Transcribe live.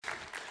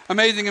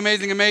Amazing,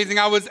 amazing, amazing.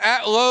 I was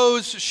at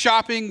Lowe's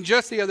shopping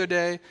just the other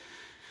day.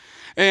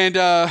 And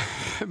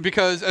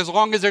because as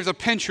long as there's a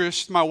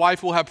Pinterest, my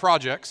wife will have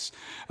projects.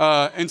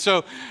 And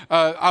so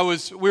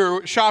we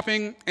were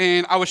shopping,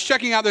 and I was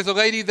checking out. There's a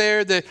lady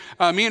there that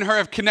me and her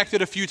have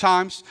connected a few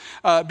times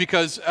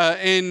because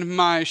in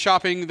my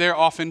shopping, they're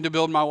often to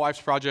build my wife's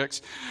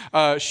projects.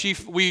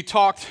 We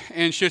talked,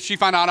 and she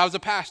found out I was a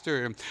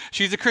pastor. And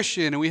she's a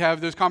Christian, and we have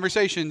those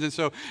conversations. And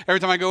so every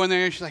time I go in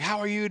there, she's like, "How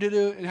are you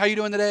today? How are you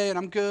doing today?" And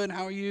I'm good. And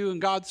how are you?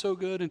 And God's so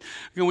good. And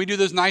we do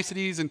those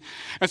niceties. And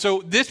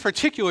so this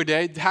particular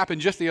day, it happened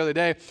just the other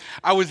day,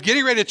 I was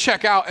getting ready to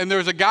check out, and there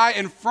was a guy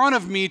in front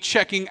of me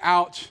checking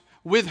out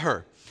with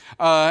her.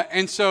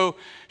 And so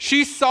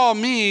she saw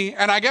me,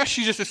 and I guess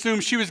she just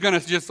assumed she was going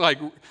to just like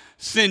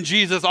send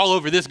Jesus all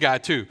over this guy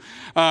too.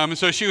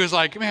 So she was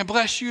like, "Man,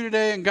 bless you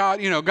today, and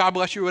God, God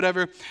bless you,"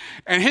 whatever.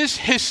 And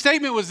his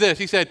statement was this.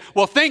 He said,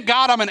 "Well, thank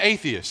God I'm an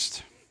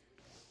atheist."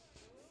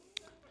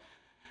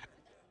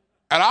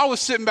 And I was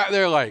sitting back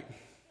there like,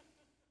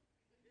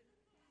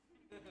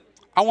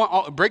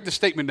 break the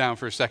statement down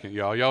for a second,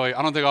 y'all. I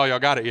don't think all y'all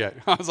got it yet.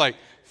 I was like,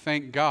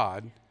 thank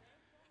God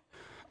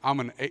I'm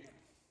an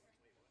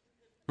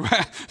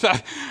So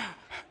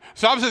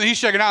I'm sitting, he's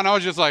checking out, and I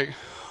was just like,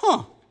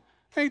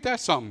 ain't that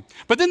something?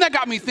 But then that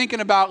got me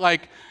thinking about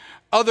like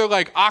other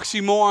like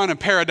oxymoron and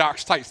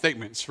paradox type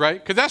statements,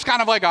 right? Because that's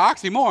kind of like an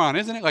oxymoron,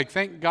 isn't it? Like,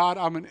 thank God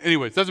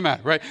anyways, doesn't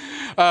matter, right?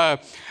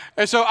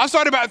 And so I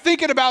started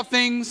thinking about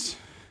things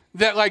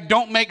that like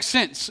don't make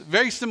sense.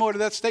 Very similar to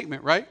that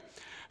statement, right?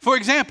 For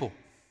example,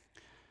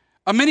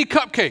 a mini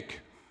cupcake.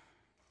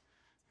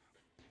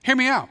 Hear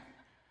me out.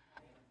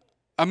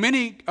 A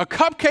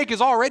cupcake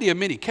is already a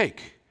mini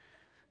cake.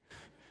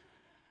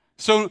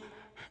 So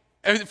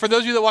for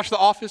those of you that watch The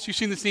Office, you've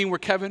seen the scene where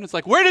Kevin is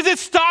like, "Where does it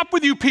stop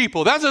with you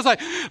people?" That's just like,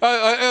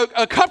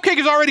 a cupcake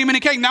is already a mini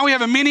cake. Now we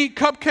have a mini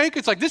cupcake.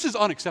 It's like, this is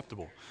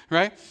unacceptable,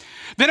 right?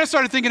 Then I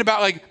started thinking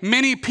about like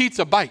mini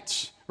pizza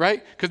bites,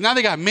 right? Because now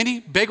they got mini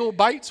bagel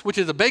bites, which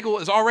is a bagel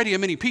is already a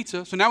mini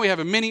pizza. So now we have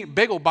a mini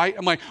bagel bite.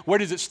 I'm like, where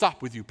does it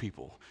stop with you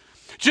people?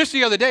 Just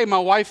the other day, my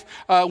wife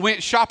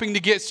went shopping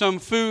to get some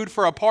food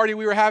for a party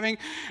we were having,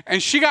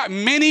 and she got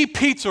mini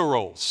pizza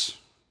rolls.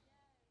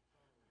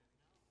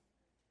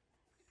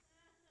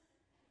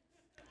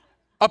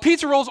 A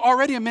pizza roll is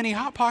already a mini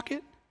Hot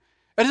Pocket.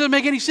 That doesn't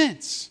make any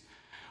sense.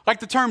 Like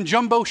the term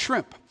jumbo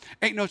shrimp.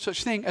 Ain't no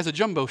such thing as a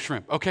jumbo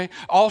shrimp, okay?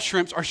 All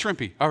shrimps are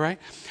shrimpy, all right?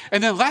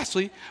 And then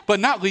lastly, but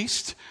not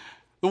least,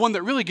 the one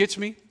that really gets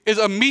me is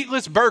a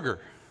meatless burger.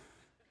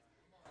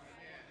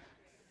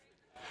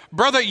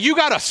 Brother, you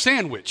got a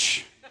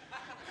sandwich,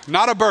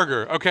 not a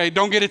burger, okay?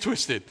 Don't get it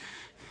twisted.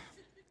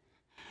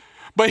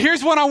 But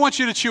here's one I want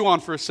you to chew on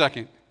for a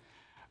second.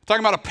 I'm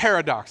talking about a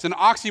paradox, an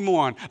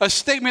oxymoron, a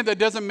statement that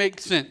doesn't make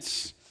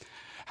sense.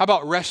 How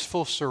about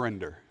restful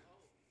surrender?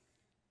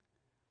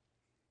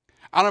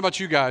 I don't know about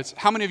you guys.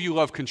 How many of you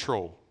love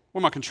control? Where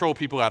are my control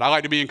people at? I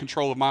like to be in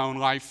control of my own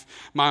life,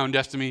 my own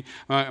destiny,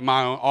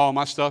 all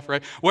my stuff,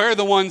 right? Where are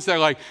the ones that are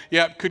like,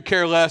 yeah, could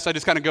care less, I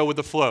just kind of go with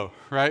the flow,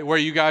 right? Where are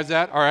you guys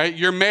at? All right,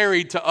 you're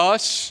married to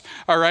us,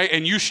 all right,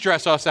 and you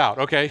stress us out,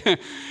 okay?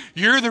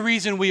 You're the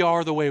reason we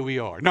are the way we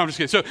are. No, I'm just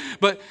kidding.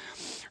 But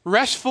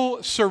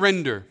restful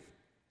surrender.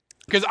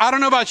 Because I don't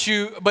know about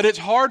you, but it's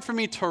hard for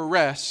me to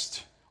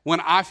rest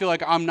when I feel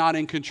like I'm not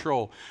in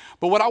control.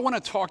 But what I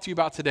want to talk to you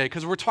about today,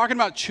 because we're talking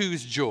about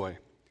choose joy.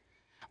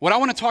 What I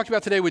want to talk to you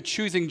about today with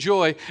choosing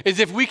joy is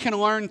if we can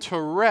learn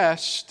to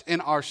rest in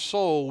our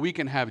soul, we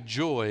can have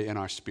joy in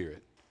our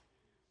spirit.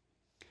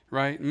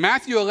 Right?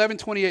 Matthew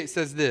 11:28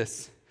 says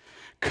this,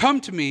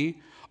 "Come to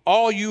me,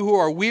 all you who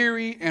are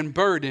weary and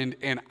burdened,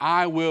 and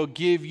I will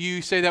give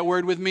you," say that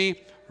word with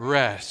me,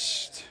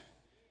 rest.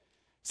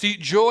 See,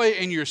 joy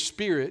in your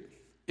spirit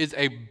is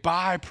a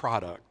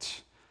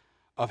byproduct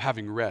of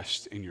having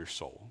rest in your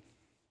soul.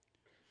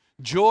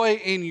 Joy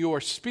in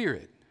your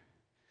spirit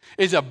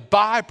is a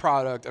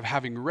byproduct of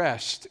having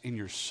rest in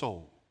your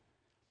soul.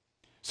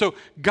 So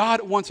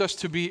God wants us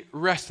to be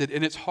rested,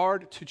 and it's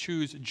hard to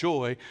choose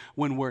joy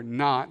when we're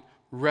not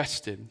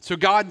rested. So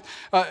God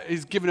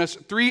has given us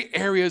 3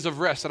 areas of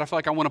rest that I feel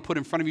like I want to put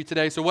in front of you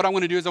today. So what I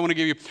want to do is I want to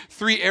give you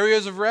 3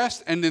 areas of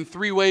rest and then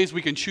 3 ways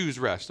we can choose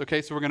rest.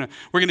 Okay, so we're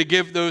gonna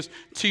give those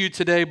to you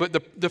today. But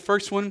the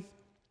first one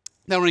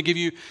that I want to give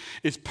you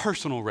is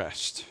personal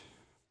rest.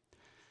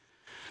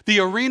 The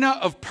arena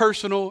of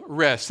personal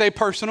rest. Say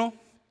personal.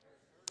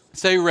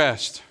 Say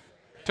rest.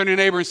 Turn to your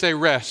neighbor and say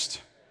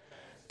rest.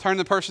 Turn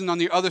to the person on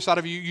the other side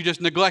of you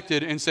just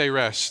neglected and say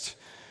rest.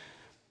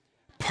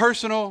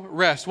 Personal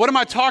rest. What am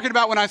I talking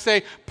about when I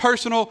say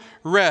personal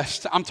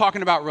rest? I'm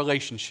talking about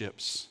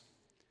relationships.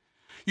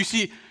 You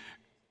see,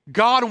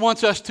 God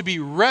wants us to be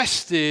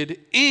rested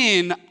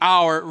in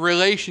our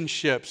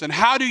relationships. And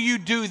how do you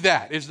do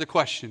that is the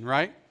question,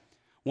 right?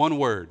 One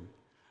word,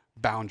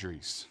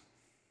 boundaries.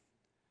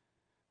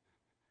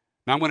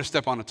 Now, I'm going to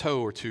step on a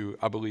toe or two,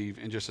 I believe,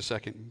 in just a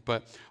second.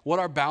 But what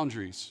are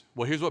boundaries?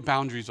 Well, here's what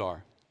boundaries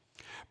are.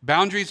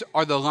 Boundaries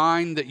are the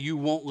line that you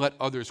won't let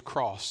others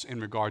cross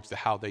in regards to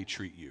how they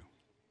treat you.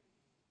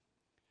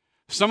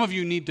 Some of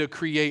you need to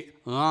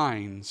create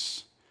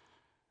lines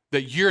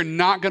that you're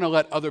not going to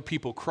let other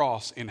people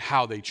cross in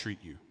how they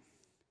treat you.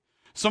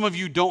 Some of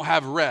you don't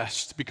have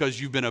rest because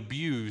you've been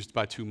abused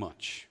by too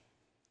much.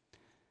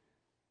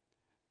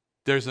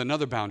 There's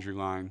another boundary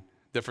line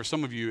that for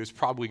some of you is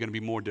probably going to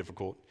be more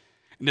difficult.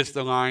 And it's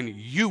the line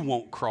you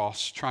won't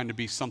cross trying to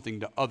be something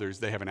to others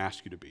they haven't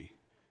asked you to be.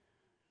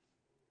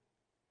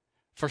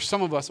 For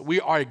some of us, we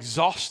are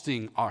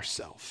exhausting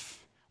ourselves.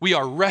 We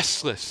are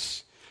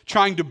restless,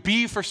 trying to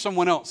be for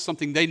someone else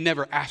something they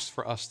never asked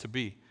for us to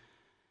be.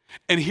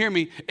 And hear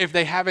me, if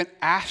they haven't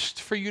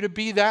asked for you to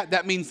be that,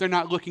 that means they're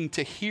not looking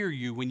to hear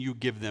you when you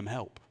give them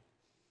help.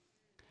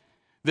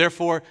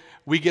 Therefore,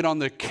 we get on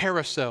the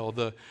carousel,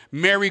 the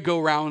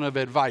merry-go-round of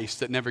advice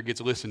that never gets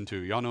listened to.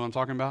 Y'all know what I'm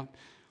talking about?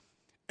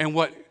 And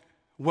what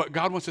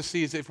God wants to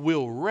see is if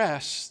we'll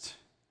rest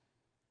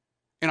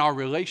in our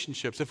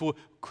relationships, if we'll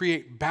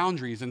create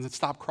boundaries and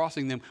stop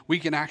crossing them, we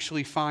can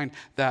actually find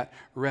that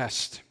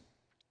rest.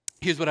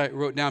 Here's what I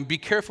wrote down. Be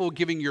careful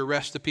giving your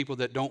rest to people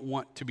that don't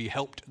want to be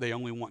helped. They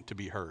only want to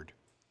be heard.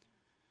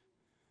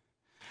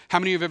 How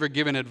many of you have ever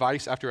given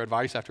advice after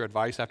advice after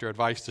advice after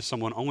advice to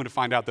someone only to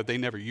find out that they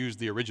never used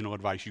the original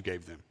advice you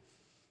gave them?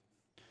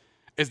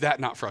 Is that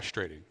not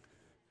frustrating?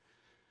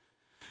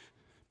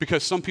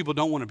 Because some people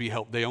don't want to be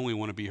helped. They only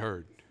want to be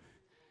heard.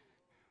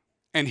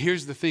 And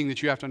here's the thing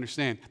that you have to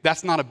understand.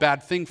 That's not a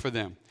bad thing for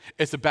them.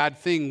 It's a bad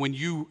thing when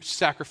you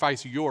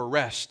sacrifice your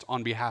rest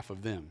on behalf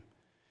of them.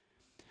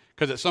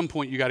 Because at some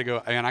point you got to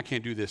go, and I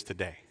can't do this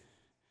today.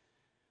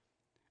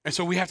 And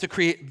so we have to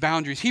create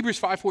boundaries. Hebrews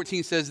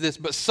 5:14 says this,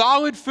 but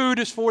solid food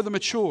is for the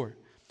mature,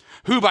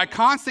 who by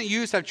constant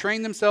use have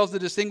trained themselves to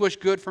distinguish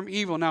good from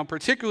evil. Now,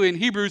 particularly in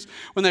Hebrews,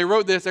 when they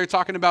wrote this, they're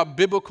talking about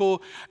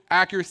biblical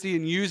accuracy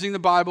and using the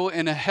Bible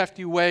in a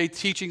hefty way,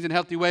 teachings in a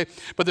healthy way.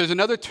 But there's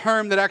another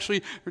term that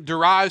actually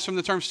derives from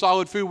the term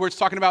solid food, where it's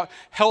talking about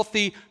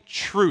healthy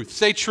truth.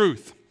 Say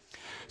truth.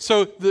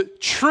 So the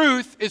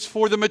truth is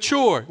for the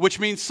mature, which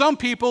means some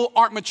people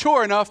aren't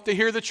mature enough to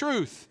hear the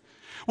truth,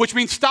 which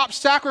means stop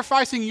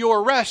sacrificing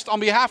your rest on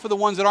behalf of the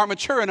ones that aren't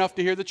mature enough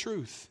to hear the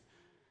truth.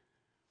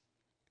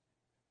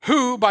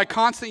 Who, by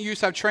constant use,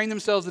 have trained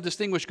themselves to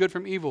distinguish good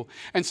from evil.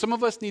 And some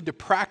of us need to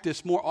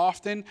practice more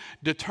often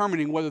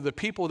determining whether the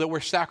people that we're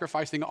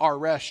sacrificing our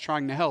rest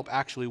trying to help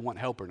actually want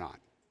help or not.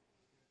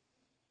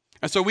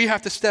 And so we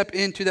have to step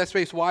into that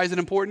space. Why is it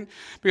important?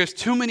 Because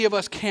too many of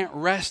us can't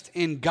rest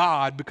in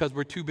God because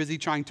we're too busy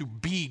trying to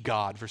be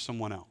God for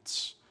someone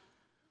else.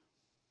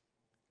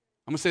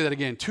 I'm going to say that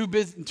again.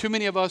 Too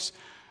many of us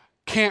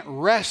can't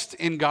rest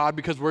in God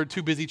because we're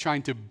too busy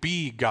trying to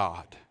be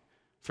God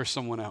for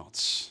someone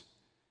else.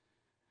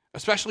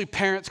 Especially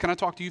parents, can I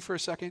talk to you for a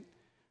second?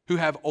 Who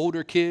have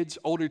older kids,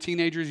 older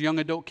teenagers, young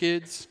adult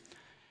kids.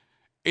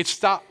 It's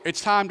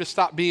time to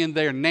stop being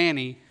their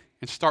nanny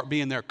and start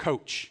being their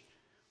coach.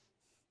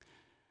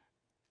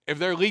 If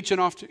they're leeching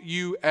off to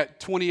you at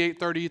 28,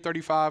 30,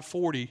 35,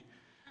 40,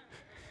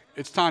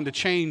 it's time to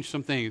change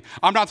some things.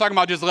 I'm not talking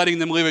about just letting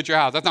them live at your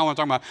house. That's not what I'm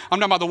talking about. I'm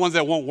talking about the ones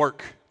that won't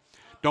work.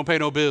 Don't pay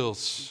no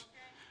bills.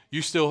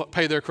 You still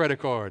pay their credit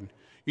card.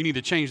 You need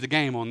to change the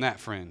game on that,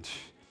 friend.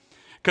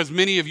 Because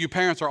many of you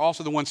parents are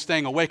also the ones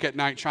staying awake at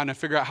night trying to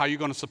figure out how you're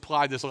going to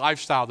supply this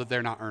lifestyle that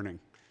they're not earning.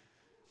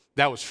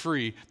 That was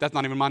free. That's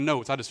not even my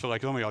notes. I just feel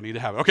like some of y'all need to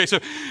have it. Okay, so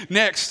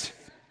next.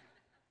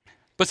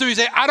 But some of you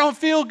say, I don't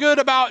feel good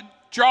about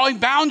drawing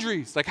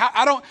boundaries. Like,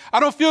 I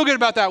don't feel good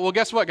about that. Well,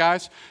 guess what,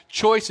 guys?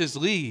 Choices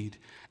lead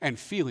and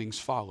feelings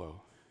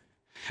follow.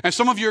 And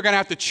some of you are going to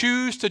have to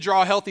choose to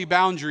draw healthy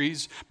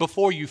boundaries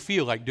before you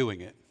feel like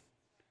doing it.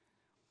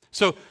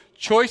 So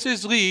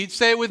choices lead,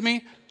 say it with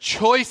me,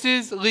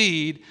 choices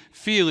lead,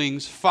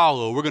 feelings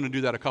follow. We're going to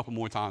do that a couple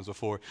more times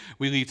before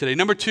we leave today.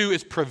 Number 2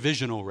 is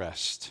provisional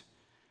rest.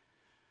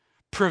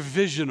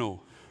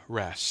 Provisional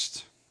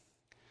rest.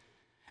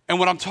 And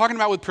what I'm talking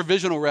about with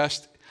provisional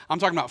rest, I'm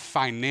talking about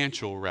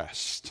financial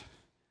rest.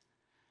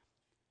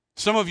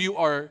 Some of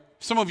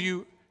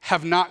you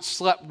have not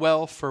slept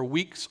well for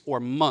weeks or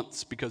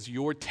months because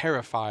you're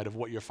terrified of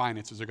what your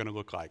finances are going to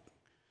look like.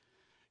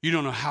 You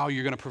don't know how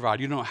you're going to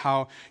provide. You don't know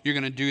how you're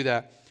going to do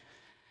that.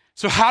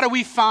 So how do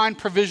we find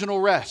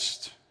provisional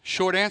rest?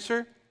 Short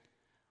answer,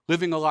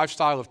 living a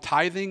lifestyle of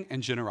tithing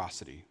and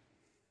generosity.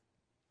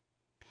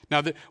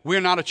 Now,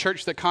 we're not a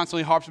church that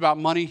constantly harps about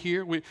money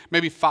here.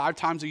 Maybe 5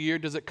 times a year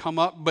does it come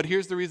up, but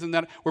here's the reason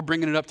that we're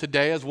bringing it up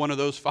today as one of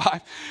those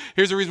 5.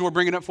 Here's the reason we're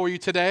bringing it up for you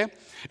today.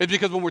 It's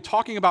because when we're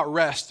talking about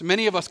rest,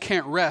 many of us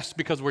can't rest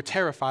because we're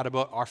terrified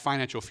about what our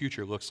financial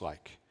future looks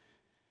like.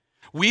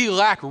 We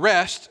lack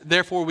rest,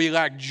 therefore we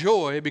lack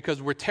joy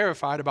because we're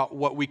terrified about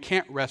what we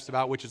can't rest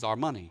about, which is our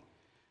money.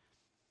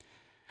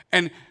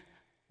 And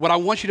what I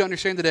want you to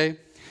understand today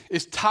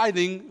is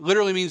tithing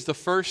literally means the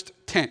first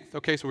tenth.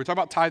 Okay, so we're talking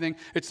about tithing.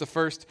 It's the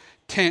first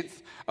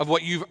tenth of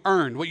what you've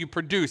earned, what you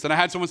produce. And I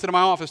had someone sit in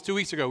my office 2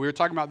 weeks ago. We were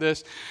talking about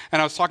this, and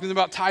I was talking to them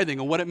about tithing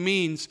and what it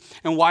means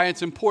and why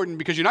it's important,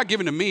 because you're not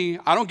giving to me.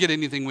 I don't get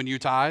anything when you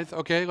tithe,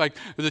 okay? Like,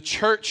 the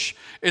church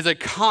is a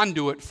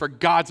conduit for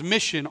God's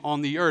mission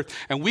on the earth,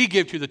 and we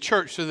give to the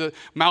church. So that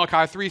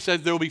Malachi 3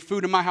 says there will be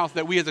food in my house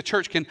that we as a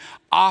church can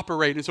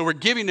operate. And so we're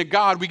giving to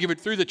God. We give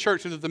it through the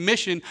church so that the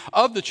mission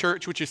of the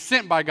church, which is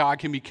sent by God,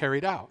 can be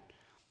carried out.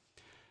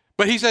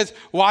 But he says,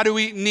 why do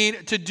we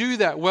need to do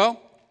that? Well,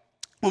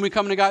 when we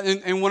come to God,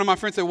 and one of my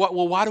friends said,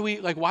 well, why do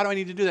I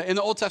need to do that? In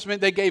the Old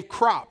Testament, they gave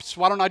crops.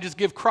 Why don't I just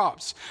give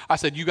crops? I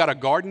said, you got a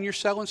garden you're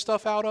selling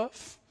stuff out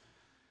of?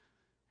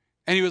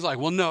 And he was like,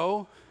 well,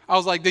 no. I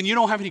was like, then you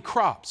don't have any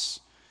crops.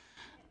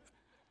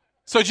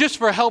 So just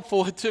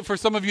for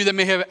some of you that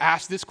may have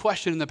asked this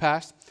question in the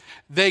past,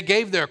 they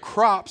gave their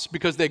crops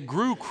because they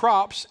grew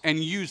crops and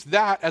used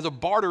that as a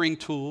bartering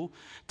tool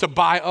to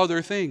buy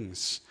other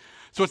things.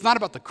 So it's not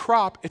about the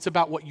crop, it's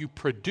about what you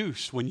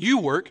produce. When you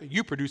work,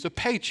 you produce a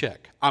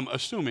paycheck, I'm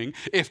assuming.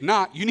 If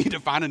not, you need to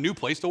find a new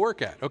place to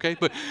work at, okay?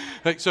 But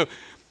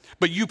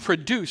you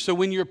produce. So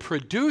when you're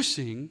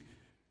producing,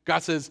 God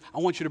says, I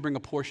want you to bring a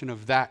portion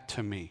of that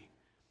to me.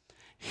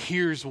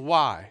 Here's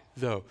why,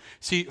 though.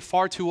 See,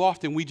 far too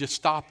often we just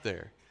stop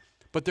there.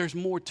 But there's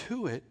more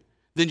to it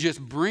than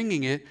just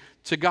bringing it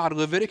to God.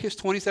 Leviticus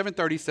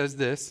 27:30 says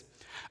this,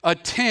 a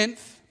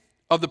tenth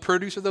of the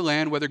produce of the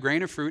land, whether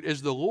grain or fruit,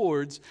 is the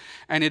Lord's,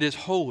 and it is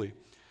holy.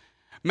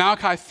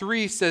 Malachi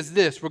 3 says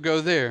this. We'll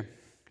go there.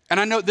 And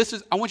I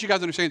want you guys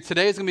to understand,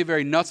 today is going to be a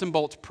very nuts and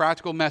bolts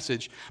practical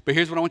message, but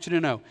here's what I want you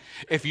to know.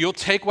 If you'll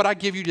take what I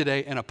give you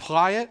today and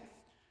apply it,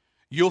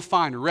 you'll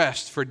find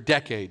rest for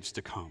decades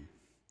to come.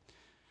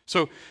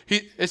 So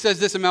it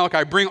says this in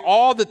Malachi, bring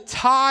all the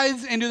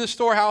tithes into the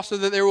storehouse so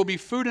that there will be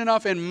food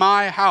enough in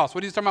my house.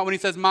 What is he talking about when he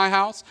says my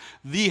house?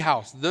 The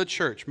house, the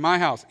church, my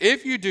house.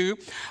 If you do,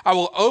 I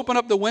will open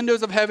up the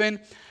windows of heaven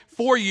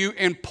for you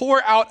and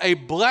pour out a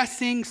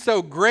blessing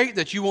so great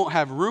that you won't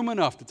have room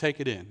enough to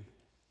take it in.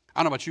 I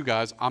don't know about you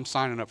guys. I'm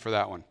signing up for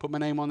that one. Put my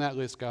name on that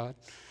list, God.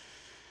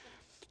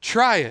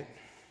 Try it.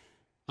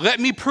 Let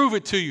me prove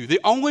it to you.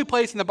 The only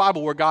place in the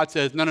Bible where God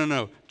says,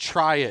 no,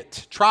 try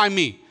it. Try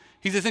me.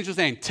 He's essentially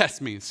saying, test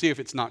me and see if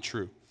it's not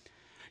true.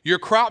 Your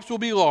crops will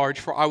be large,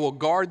 for I will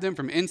guard them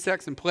from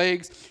insects and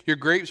plagues. Your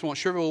grapes won't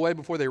shrivel away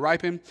before they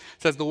ripen,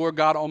 says the Lord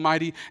God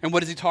Almighty. And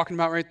what is he talking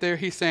about right there?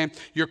 He's saying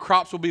your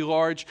crops will be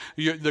large,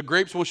 the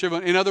grapes won't shrivel.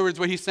 In other words,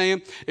 what he's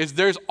saying is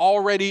there's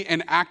already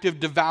an active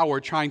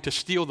devourer trying to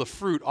steal the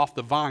fruit off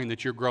the vine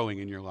that you're growing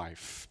in your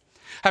life.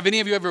 Have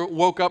any of you ever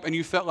woke up and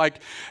you felt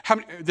like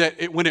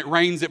when it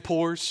rains, it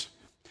pours?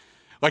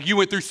 Like you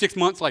went through 6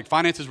 months, like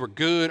finances were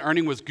good,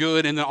 earning was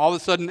good, and then all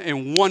of a sudden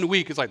in 1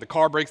 week, it's like the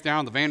car breaks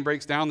down, the van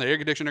breaks down, the air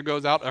conditioner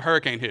goes out, a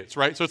hurricane hits,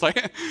 right? So it's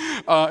like,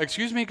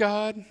 excuse me,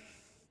 God,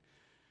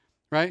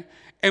 right?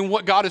 And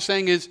what God is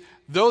saying is,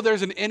 though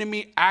there's an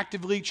enemy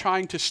actively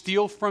trying to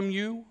steal from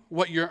you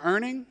what you're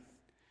earning,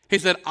 he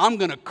said, I'm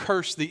going to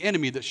curse the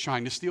enemy that's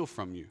trying to steal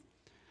from you.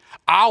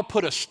 I'll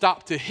put a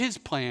stop to his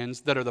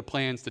plans that are the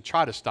plans to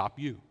try to stop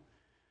you.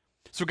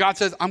 So God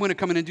says, I'm going to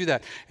come in and do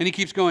that. And he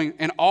keeps going,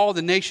 and all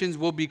the nations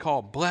will be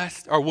called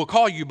blessed, or will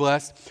call you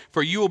blessed,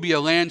 for you will be a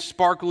land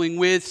sparkling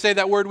with, say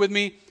that word with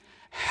me,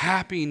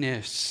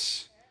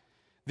 happiness.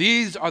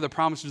 These are the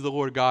promises of the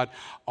Lord God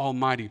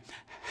Almighty.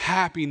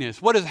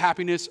 Happiness. What is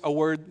happiness? A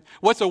word.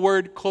 What's a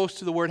word close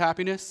to the word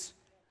happiness?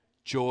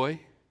 Joy.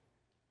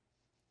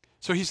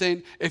 So he's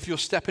saying, if you'll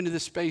step into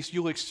this space,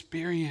 you'll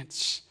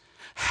experience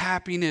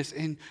happiness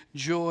and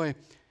joy.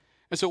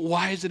 And so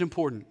why is it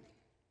important?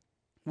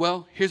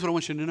 Well, here's what I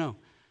want you to know.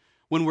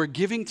 When we're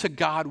giving to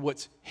God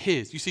what's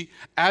his, you see,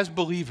 as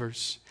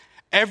believers,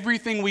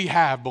 everything we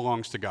have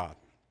belongs to God.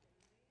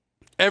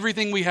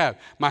 Everything we have.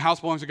 My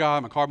house belongs to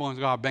God, my car belongs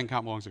to God, my bank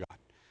account belongs to God.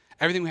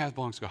 Everything we have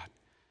belongs to God.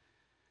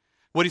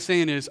 What he's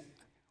saying is,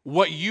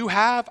 what you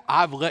have,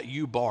 I've let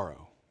you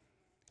borrow.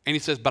 And he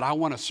says, but I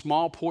want a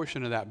small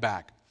portion of that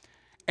back.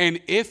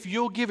 And if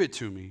you'll give it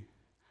to me,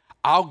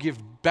 I'll give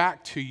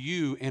back to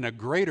you in a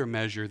greater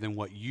measure than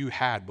what you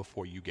had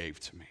before you gave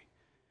to me.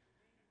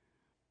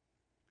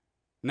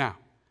 Now,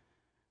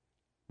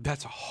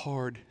 that's a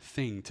hard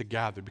thing to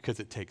gather because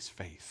it takes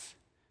faith.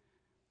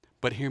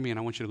 But hear me, and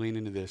I want you to lean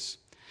into this.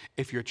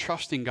 If you're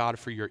trusting God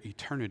for your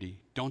eternity,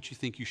 don't you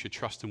think you should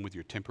trust him with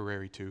your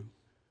temporary too?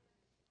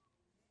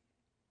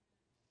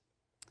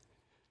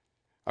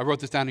 I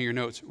wrote this down in your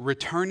notes.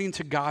 Returning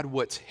to God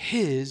what's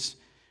his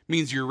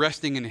means you're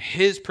resting in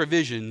his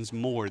provisions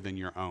more than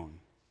your own.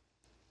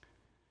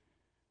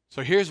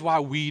 So here's why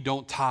we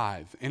don't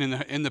tithe. And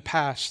in the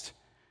past,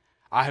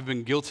 I have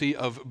been guilty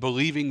of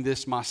believing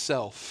this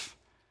myself.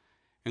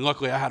 And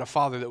luckily I had a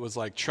father that was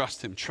like,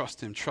 trust him,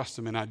 trust him, trust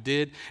him. And I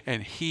did,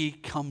 and he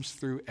comes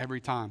through every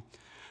time.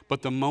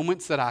 But the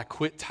moments that I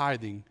quit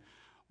tithing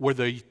were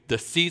the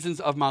seasons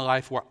of my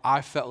life where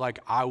I felt like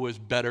I was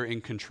better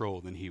in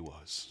control than he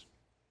was.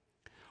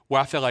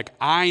 Where I felt like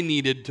I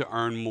needed to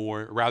earn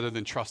more rather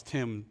than trust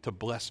him to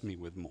bless me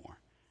with more.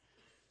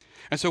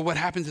 And so what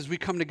happens is we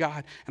come to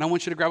God, and I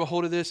want you to grab a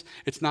hold of this.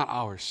 It's not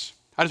ours.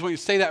 I just want you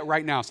to say that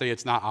right now. Say,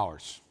 it's not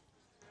ours.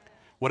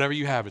 Whatever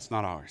you have, it's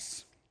not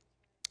ours.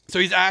 So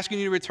he's asking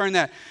you to return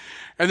that.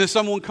 And then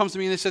someone comes to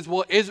me and they says,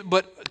 well,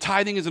 but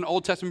tithing is an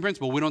Old Testament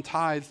principle. We don't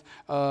tithe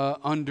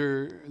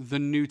under the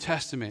New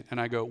Testament. And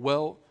I go,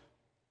 well,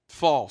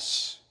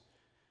 false.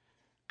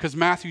 Because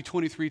Matthew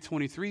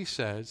 23:23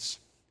 says,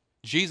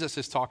 Jesus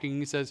is talking,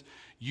 he says,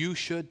 you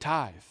should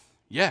tithe.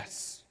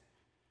 Yes.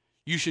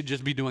 You should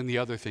just be doing the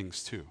other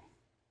things too,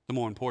 the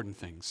more important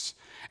things.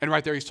 And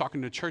right there he's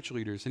talking to church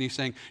leaders and he's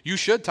saying, you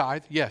should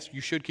tithe. Yes,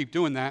 you should keep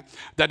doing that.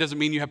 That doesn't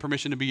mean you have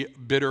permission to be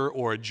bitter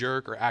or a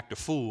jerk or act a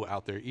fool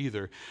out there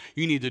either.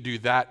 You need to do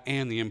that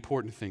and the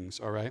important things,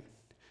 all right?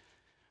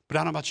 But I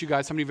don't know about you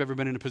guys, how many of you have ever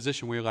been in a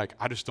position where you're like,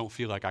 I just don't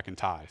feel like I can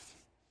tithe?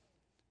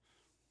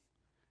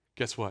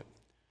 Guess what?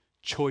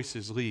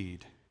 Choices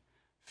lead,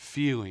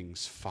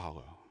 feelings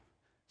follow.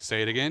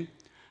 Say it again.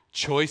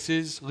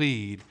 Choices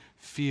lead,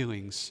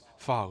 feelings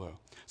follow.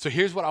 So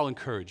here's what I'll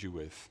encourage you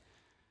with.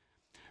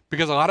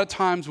 Because a lot of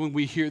times when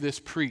we hear this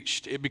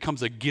preached, it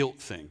becomes a guilt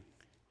thing.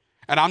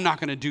 And I'm not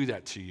going to do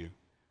that to you.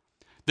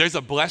 There's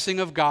a blessing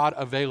of God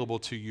available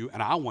to you,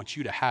 and I want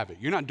you to have it.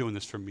 You're not doing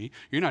this for me.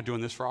 You're not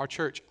doing this for our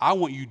church. I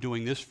want you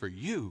doing this for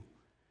you.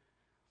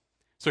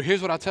 So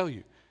here's what I'll tell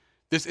you.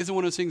 This isn't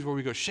one of those things where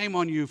we go, shame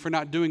on you for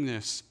not doing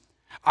this.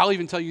 I'll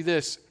even tell you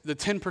this, the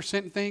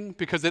 10% thing,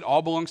 because it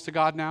all belongs to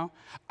God now,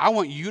 I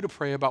want you to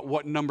pray about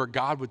what number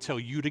God would tell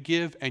you to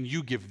give, and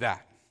you give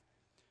that.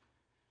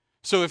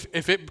 So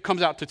if it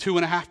comes out to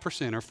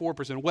 2.5% or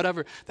 4%,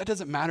 whatever, that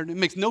doesn't matter. It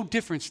makes no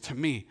difference to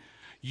me.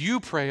 You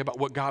pray about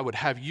what God would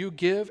have you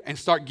give and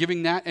start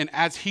giving that, and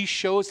as he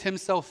shows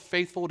himself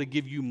faithful to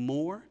give you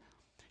more,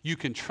 you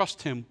can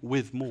trust him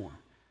with more.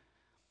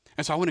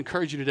 And so I want to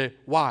encourage you today.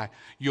 Why?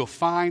 You'll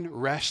find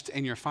rest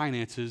in your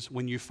finances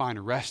when you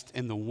find rest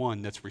in the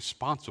one that's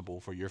responsible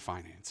for your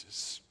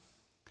finances.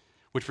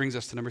 Which brings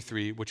us to number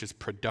 3, which is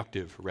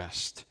productive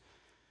rest.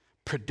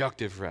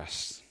 Productive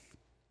rest.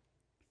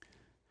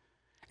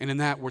 And in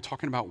that, we're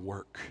talking about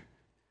work.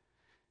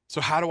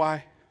 So how do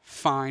I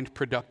find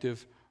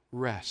productive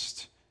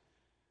rest?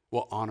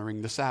 Well,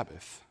 honoring the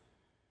Sabbath.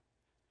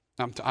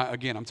 I'm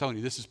telling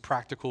you, this is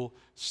practical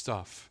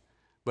stuff.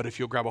 But if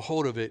you'll grab a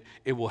hold of it,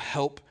 it will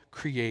help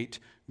create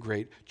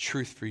great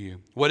truth for you.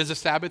 What is a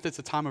Sabbath? It's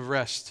a time of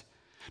rest.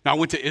 Now, I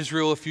went to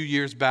Israel a few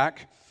years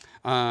back,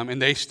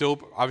 and they still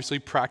obviously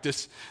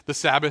practice the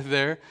Sabbath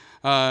there.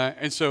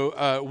 And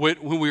so when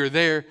we were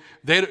there,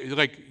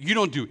 you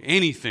don't do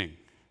anything.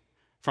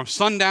 From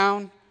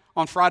sundown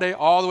on Friday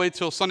all the way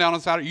till sundown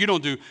on Saturday, you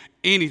don't do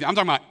anything. I'm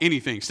talking about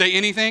anything. Say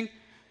anything.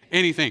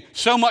 Anything.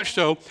 So much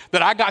so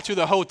that I got to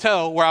the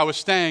hotel where I was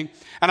staying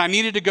and I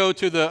needed to go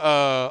to the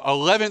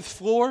 11th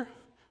floor,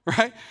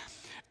 right?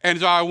 And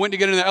so I went to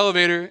get in the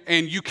elevator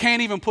and you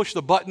can't even push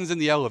the buttons in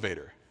the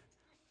elevator.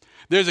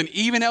 There's an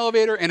even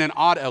elevator and an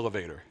odd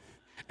elevator.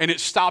 And it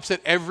stops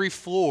at every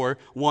floor,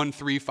 1,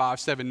 3, 5,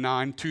 7,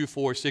 9, 2,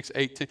 4, 6,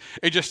 8, 10.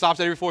 It just stops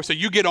at every floor. So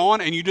you get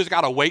on and you just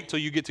got to wait till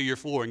you get to your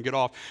floor and get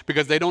off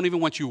because they don't even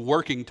want you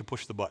working to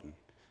push the button.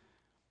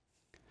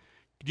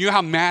 Do you know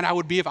how mad I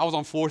would be if I was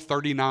on floor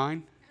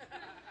 39?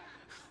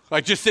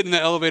 Like just sitting in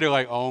the elevator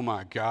like, oh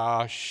my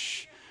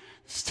gosh,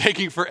 it's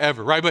taking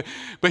forever, right?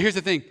 But here's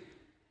the thing.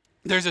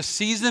 There's a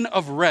season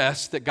of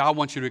rest that God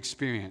wants you to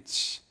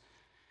experience.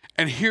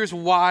 And here's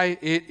why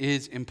it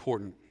is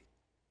important,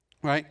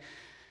 right?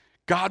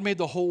 God made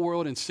the whole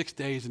world in 6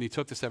 days and he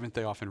took the 7th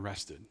day off and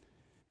rested.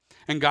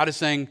 And God is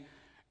saying,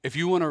 if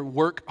you want to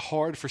work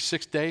hard for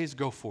 6 days,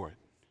 go for it.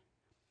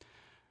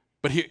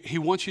 But he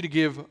wants you to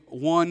give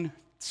one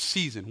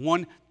season,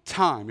 one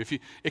time.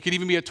 It could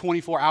even be a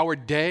 24-hour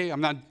day.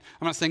 I'm not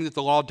saying that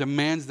the law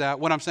demands that.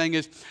 What I'm saying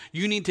is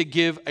you need to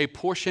give a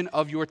portion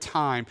of your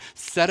time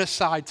set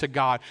aside to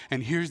God.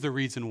 And here's the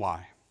reason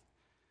why.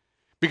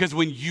 Because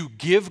when you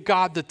give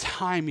God the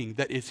timing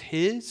that is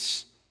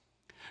his,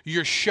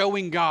 you're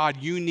showing God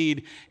you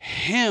need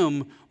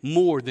him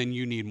more than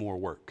you need more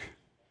work.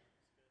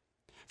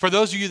 For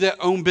those of you that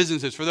own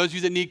businesses, for those of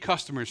you that need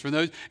customers, for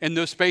those in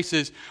those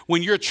spaces,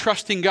 when you're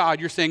trusting God,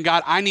 you're saying,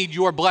 God, I need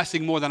your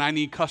blessing more than I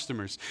need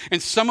customers. And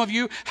some of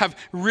you have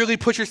really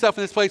put yourself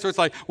in this place where it's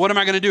like, what am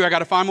I going to do? I got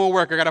to find more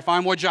work. I got to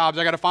find more jobs.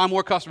 I got to find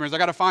more customers. I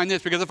got to find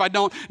this because if I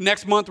don't,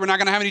 next month we're not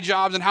going to have any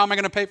jobs. And how am I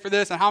going to pay for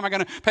this? And how am I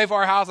going to pay for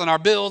our house and our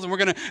bills? And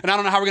I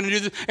don't know how we're going to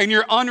do this. And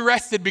you're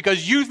unrested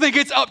because you think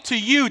it's up to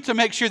you to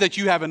make sure that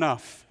you have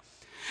enough.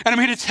 And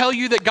I'm here to tell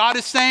you that God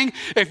is saying,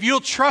 if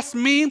you'll trust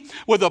me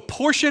with a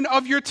portion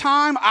of your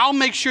time, I'll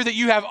make sure that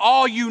you have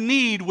all you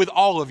need with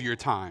all of your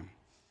time.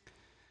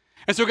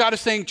 And so God is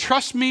saying,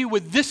 trust me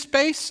with this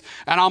space,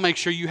 and I'll make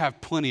sure you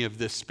have plenty of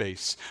this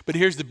space. But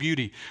here's the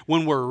beauty.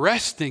 When we're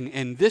resting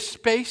in this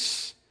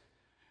space,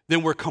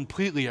 then we're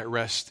completely at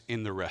rest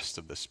in the rest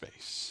of the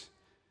space.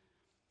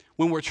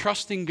 When we're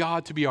trusting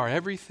God to be our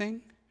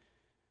everything,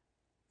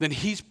 then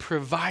he's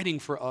providing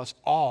for us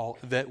all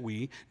that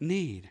we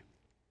need.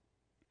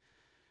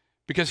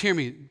 Because hear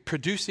me,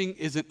 producing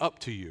isn't up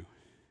to you.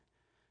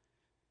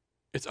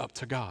 It's up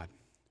to God.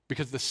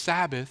 Because the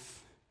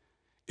Sabbath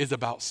is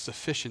about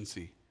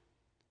sufficiency.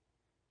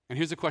 And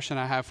here's the question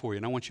I have for you,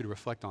 and I want you to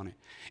reflect on it.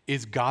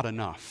 Is God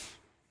enough?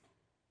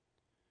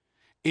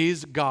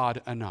 Is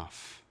God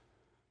enough?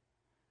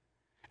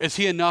 Is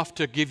he enough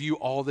to give you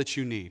all that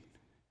you need?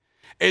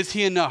 Is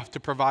he enough to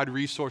provide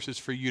resources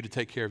for you to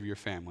take care of your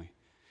family?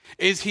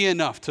 Is he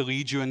enough to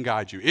lead you and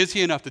guide you? Is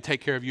he enough to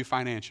take care of you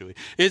financially?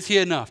 Is he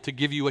enough to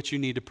give you what you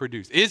need to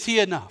produce? Is he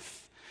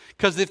enough?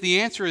 Because if the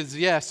answer is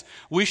yes,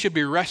 we should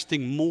be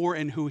resting more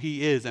in who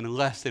he is and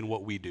less in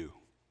what we do.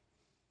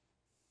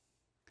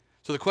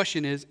 So the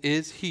question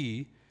is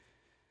he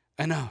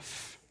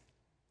enough?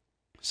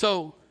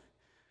 So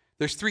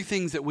there's three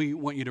things that we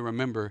want you to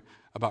remember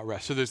about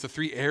rest. So there's the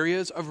three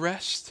areas of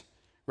rest,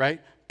 right?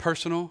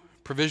 Personal,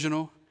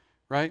 provisional,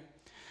 right?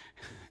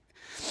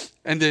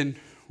 And then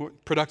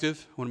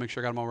productive. I want to make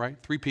sure I got them all right.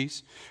 3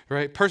 P's,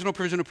 right? Personal,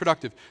 provisional,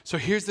 productive. So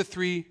here's the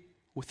three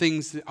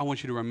things that I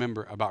want you to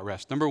remember about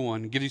rest. Number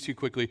one, give these to you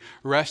quickly.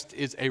 Rest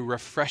is a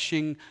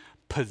refreshing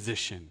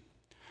position.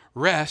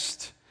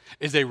 Rest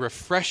is a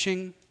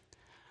refreshing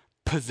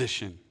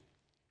position.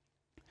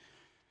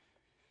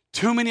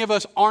 Too many of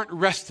us aren't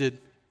rested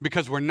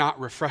because we're not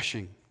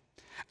refreshing.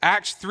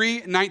 Acts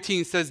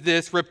 3:19 says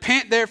this,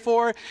 repent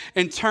therefore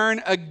and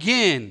turn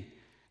again,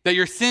 that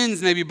your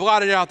sins may be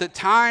blotted out, that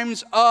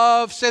times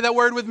of, say that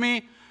word with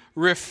me,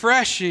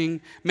 refreshing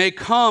may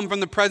come from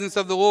the presence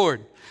of the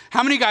Lord.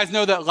 How many guys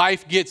know that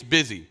life gets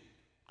busy?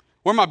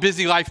 Where are my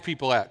busy life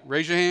people at?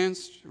 Raise your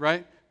hands,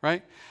 right?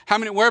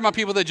 Where are my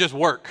people that just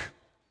work?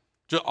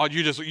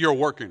 You're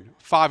working.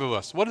 5 of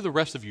us. What do the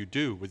rest of you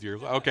do with your,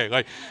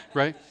 okay,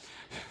 right?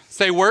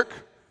 Say work.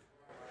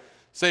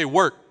 Say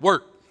work.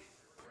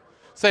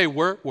 Say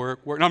work. No,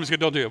 I'm just kidding,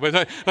 don't do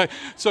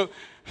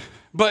it.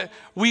 But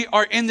we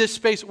are in this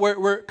space where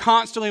we're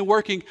constantly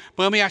working.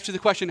 But let me ask you the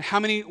question,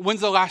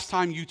 when's the last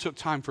time you took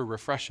time for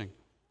refreshing?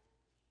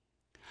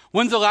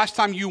 When's the last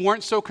time you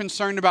weren't so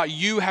concerned about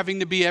you having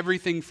to be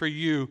everything for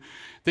you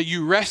that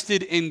you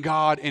rested in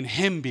God and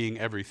him being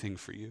everything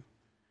for you?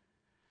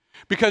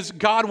 Because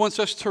God wants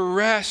us to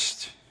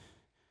rest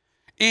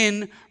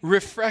in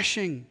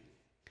refreshing.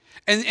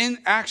 And in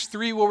Acts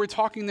 3, where we're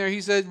talking there,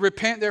 he said,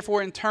 repent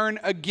therefore and turn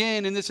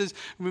again. And this is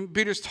when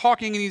Peter's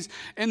talking and he's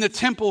in the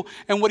temple.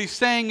 And what he's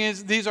saying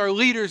is these are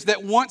leaders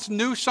that once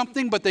knew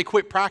something, but they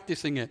quit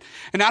practicing it.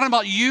 And I don't know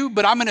about you,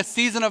 but I'm in a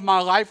season of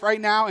my life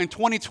right now. And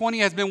 2020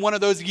 has been one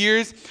of those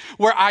years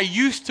where I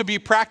used to be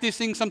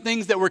practicing some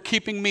things that were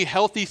keeping me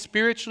healthy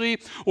spiritually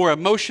or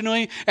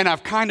emotionally. And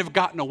I've kind of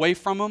gotten away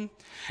from them.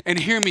 And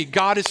hear me,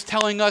 God is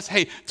telling us,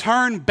 hey,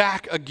 turn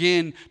back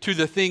again to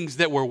the things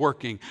that were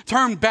working.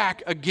 Turn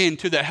back again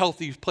to the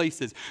healthy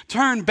places.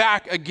 Turn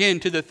back again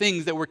to the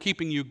things that were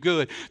keeping you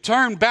good.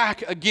 Turn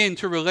back again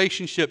to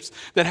relationships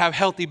that have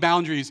healthy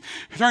boundaries.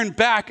 Turn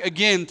back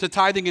again to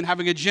tithing and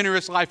having a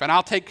generous life, and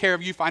I'll take care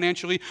of you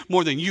financially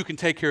more than you can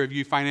take care of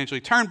you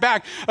financially. Turn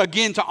back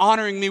again to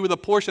honoring me with a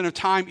portion of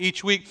time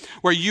each week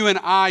where you and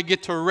I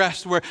get to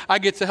rest, where I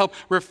get to help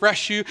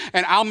refresh you,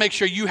 and I'll make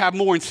sure you have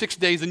more in 6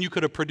 days than you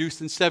could have produced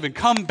in 7.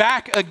 Come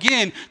back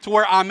again to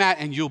where I'm at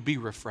and you'll be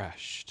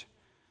refreshed.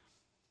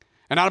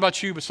 And not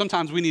about you, but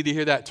sometimes we need to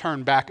hear that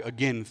turn back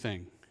again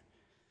thing.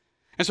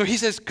 And so he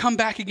says, come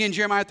back again.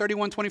 Jeremiah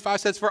 31:25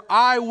 says, for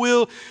I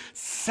will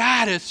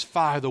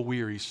satisfy the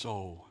weary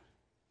soul,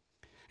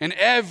 and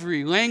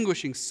every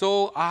languishing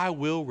soul I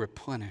will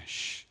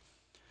replenish.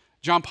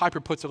 John Piper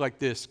puts it like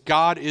this,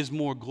 God is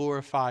more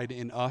glorified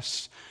in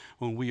us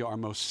when we are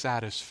most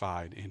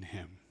satisfied in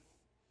him.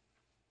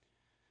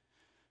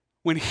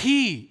 When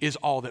he is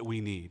all that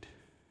we need,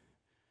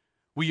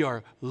 we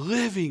are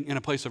living in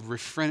a place of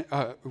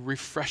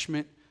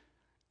refreshment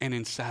and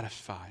in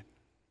satisfied.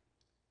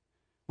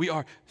 We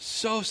are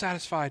so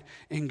satisfied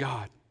in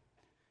God.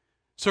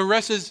 So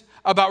rest is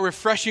about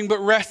refreshing, but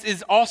rest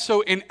is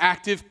also an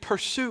active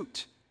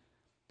pursuit.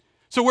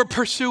 So we're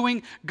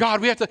pursuing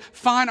God. We have to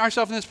find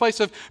ourselves in this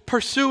place of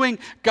pursuing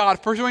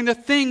God, pursuing the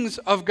things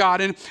of God.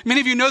 And many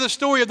of you know the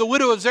story of the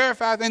widow of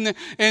Zarephath in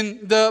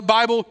the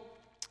Bible,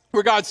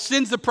 where God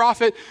sends the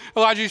prophet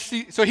Elijah.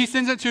 So he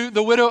sends it to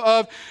the widow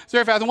of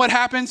Zarephath. And what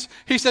happens?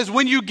 He says,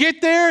 when you get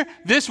there,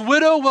 this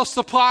widow will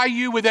supply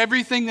you with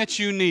everything that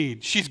you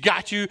need. She's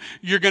got you.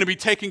 You're going to be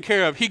taken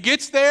care of. He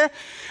gets there,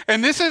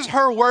 and this is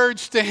her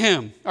words to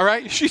him. All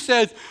right? She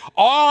says,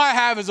 all I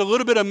have is a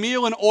little bit of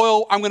meal and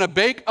oil. I'm going to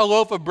bake a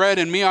loaf of bread,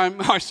 and me and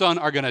my son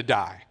are going to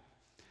die.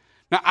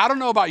 Now, I don't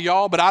know about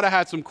y'all, but I'd have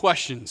had some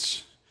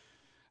questions.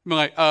 I'm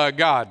like,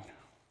 God,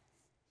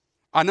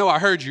 I know I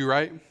heard you,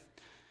 right?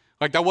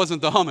 Like that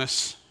wasn't the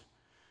hummus.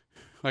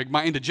 Like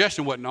my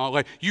indigestion wasn't all.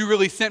 Like you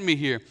really sent me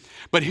here.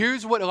 But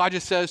here's what Elijah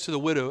says to the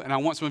widow, and I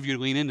want some of you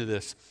to lean into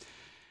this.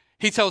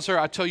 He tells her,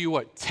 I tell you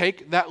what,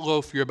 take that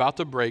loaf you're about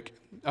to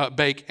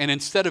bake, and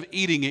instead of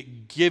eating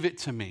it, give it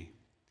to me.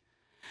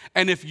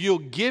 And if you'll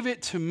give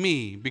it to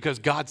me, because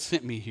God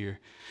sent me here,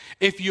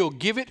 if you'll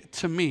give it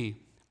to me,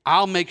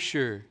 I'll make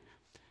sure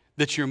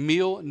that your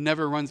meal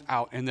never runs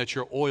out and that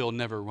your oil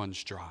never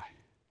runs dry.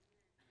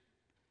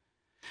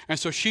 And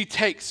so she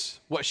takes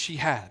what she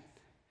had.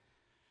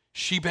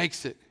 She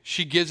bakes it.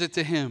 She gives it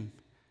to him.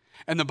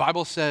 And the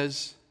Bible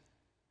says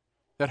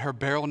that her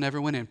barrel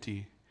never went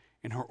empty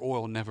and her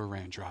oil never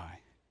ran dry.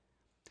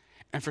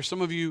 And for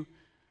some of you,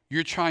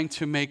 you're trying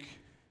to make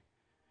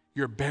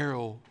your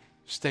barrel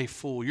stay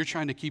full. You're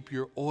trying to keep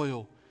your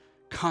oil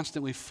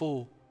constantly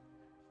full.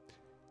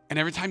 And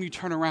every time you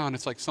turn around,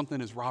 it's like something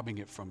is robbing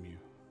it from you.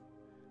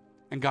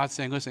 And God's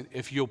saying, listen,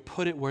 if you'll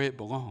put it where it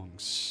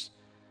belongs,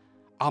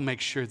 I'll make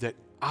sure that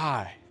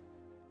I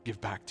give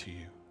back to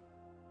you.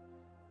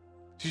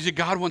 So you see,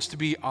 God wants to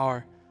be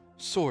our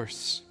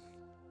source.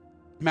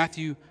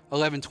 Matthew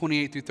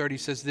 11:28-30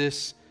 says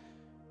this.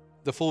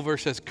 The full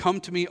verse says,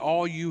 come to me,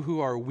 all you who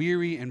are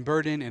weary and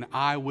burdened, and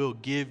I will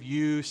give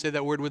you, say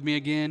that word with me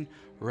again,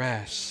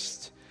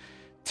 rest.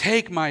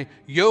 Take my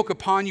yoke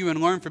upon you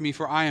and learn from me,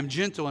 for I am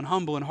gentle and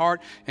humble in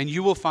heart, and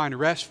you will find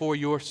rest for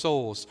your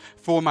souls.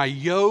 For my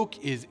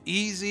yoke is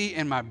easy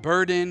and my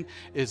burden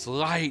is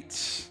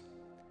light.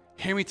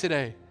 Hear me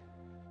today.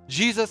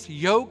 Jesus'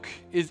 yoke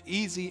is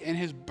easy and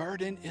his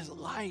burden is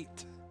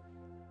light.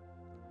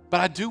 But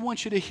I do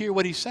want you to hear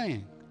what he's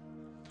saying.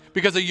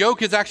 Because a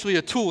yoke is actually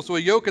a tool. So a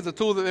yoke is a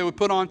tool that they would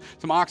put on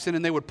some oxen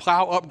and they would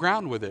plow up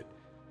ground with it.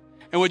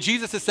 And what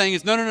Jesus is saying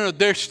is, no,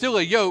 there's still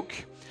a yoke,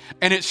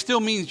 and it still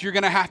means you're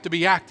going to have to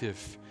be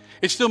active.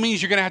 It still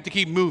means you're going to have to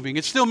keep moving.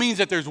 It still means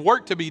that there's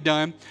work to be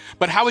done,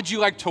 but how would you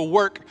like to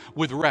work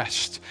with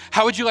rest?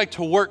 How would you like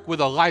to work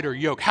with a lighter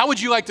yoke? How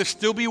would you like to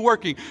still be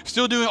working,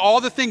 still doing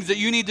all the things that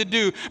you need to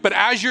do, but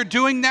as you're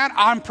doing that,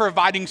 I'm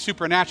providing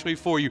supernaturally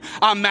for you.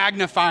 I'm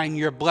magnifying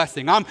your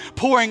blessing. I'm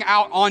pouring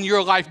out on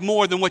your life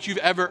more than what you've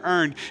ever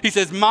earned. He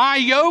says, my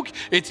yoke,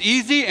 it's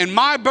easy, and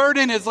my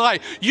burden is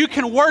light. You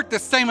can work the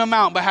same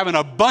amount, but have an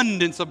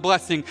abundance of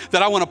blessing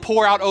that I want to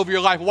pour out over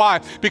your life.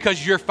 Why?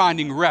 Because you're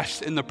finding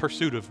rest in the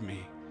pursuit of me.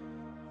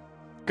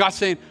 God's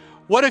saying,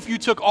 what if you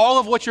took all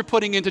of what you're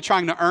putting into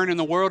trying to earn in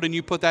the world and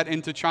you put that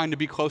into trying to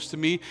be close to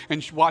me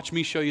and watch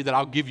me show you that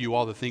I'll give you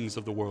all the things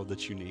of the world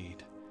that you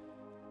need?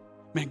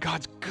 Man,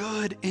 God's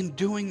good in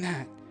doing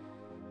that.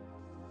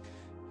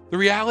 The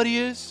reality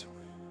is,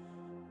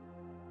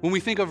 when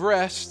we think of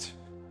rest,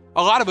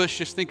 a lot of us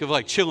just think of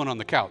like chilling on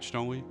the couch,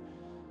 don't we?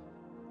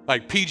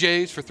 Like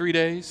PJs for 3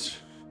 days.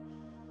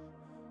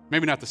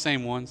 Maybe not the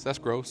same ones. That's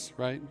gross,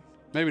 right?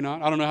 Maybe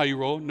not. I don't know how you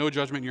roll. No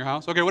judgment in your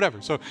house. Okay,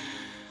 whatever. So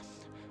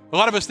a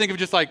lot of us think of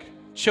just like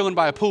chilling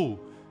by a pool.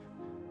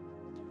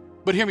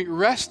 But hear me,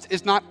 rest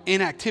is not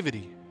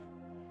inactivity.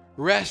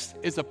 Rest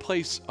is a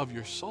place of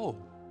your soul.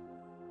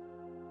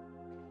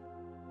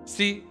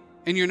 See,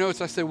 in your notes,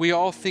 I said we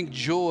all think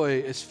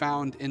joy is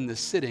found in the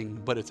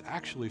sitting, but it's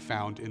actually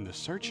found in the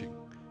searching.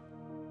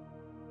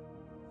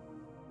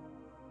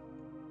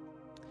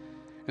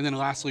 And then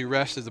lastly,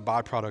 rest is a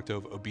byproduct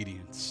of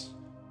obedience.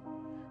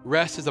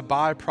 Rest is a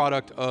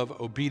byproduct of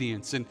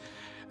obedience.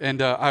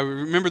 And I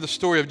remember the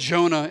story of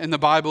Jonah in the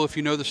Bible, if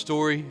you know the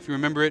story, if you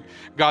remember it.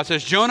 God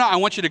says, Jonah, I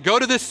want you to go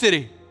to this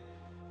city.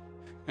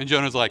 And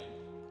Jonah's like,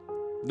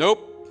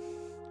 nope.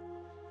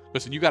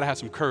 Listen, you got to have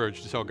some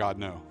courage to tell God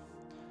no.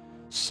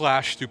 /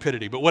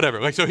 stupidity, but whatever.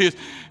 Like, so he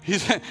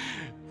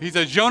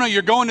says, Jonah,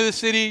 you're going to the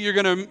city. You're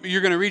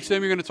gonna reach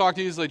them. You're gonna talk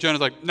to you. He's like,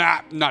 Jonah's like, nah,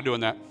 I'm not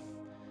doing that.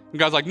 And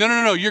God's like,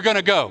 no, you're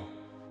gonna go.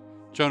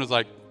 Jonah's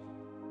like,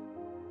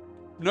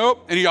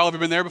 nope. Any of y'all ever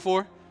been there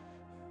before?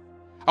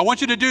 I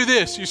want you to do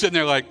this. You're sitting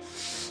there like,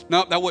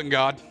 nope, that wasn't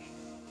God.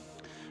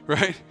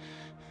 Right?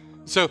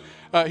 So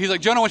he's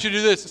like, Jonah, I want you to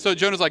do this. So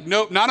Jonah's like,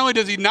 nope. Not only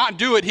does he not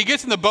do it, he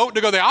gets in the boat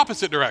to go the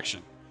opposite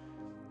direction.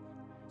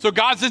 So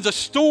God sends a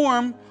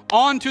storm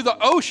onto the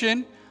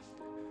ocean.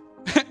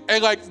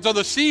 And so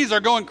the seas are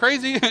going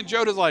crazy. And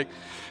Jonah's like,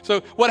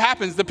 so what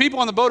happens? The people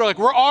on the boat are like,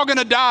 we're all going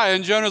to die.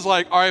 And Jonah's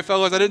like, all right,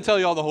 fellas, I didn't tell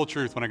you all the whole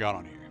truth when I got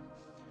on here.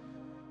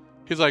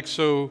 He's like,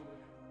 so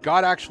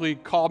God actually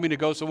called me to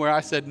go somewhere.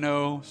 I said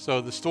no.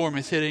 So the storm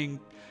is hitting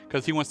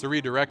because he wants to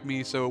redirect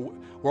me. So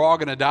we're all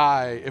going to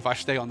die if I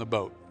stay on the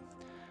boat.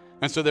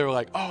 And so they were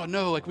like, oh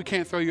no, we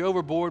can't throw you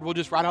overboard. We'll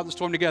just ride out the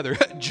storm together.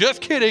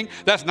 Just kidding.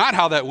 That's not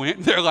how that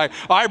went. They're like,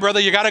 all right, brother,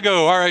 you got to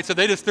go. All right. So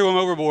they just threw him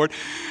overboard.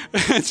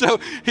 And so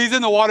he's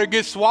in the water,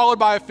 gets swallowed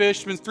by a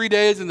fish, spends 3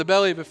 days in the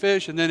belly of a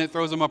fish, and then it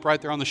throws him up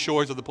right there on the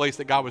shores of the place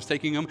that God was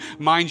taking him.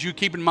 Mind you,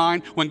 keep in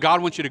mind, when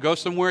God wants you to go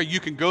somewhere, you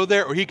can go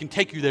there or he can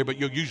take you there, but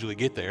you'll usually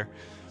get there.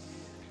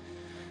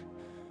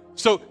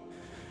 So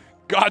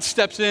God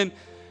steps in.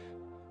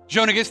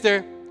 Jonah gets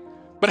there.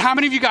 But how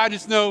many of you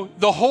guys know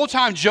the whole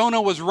time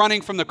Jonah was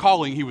running from the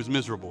calling, he was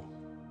miserable?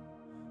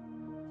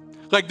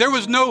 There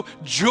was no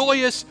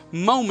joyous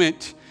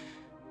moment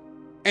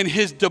in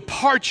his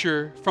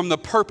departure from the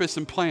purpose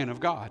and plan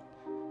of God.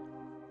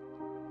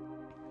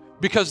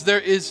 Because there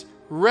is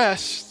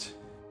rest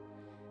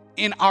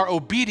in our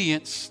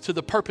obedience to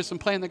the purpose and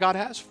plan that God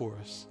has for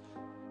us.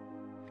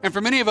 And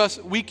for many of us,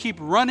 we keep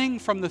running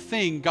from the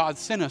thing God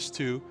sent us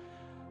to,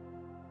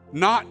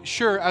 not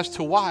sure as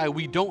to why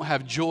we don't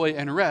have joy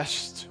and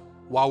rest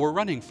while we're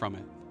running from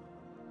it.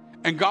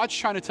 And God's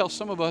trying to tell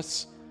some of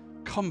us,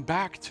 come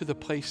back to the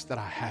place that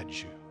I had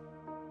you.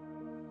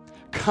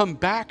 Come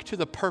back to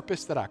the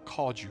purpose that I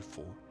called you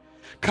for.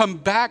 Come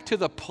back to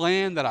the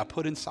plan that I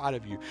put inside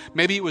of you.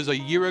 Maybe it was a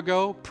year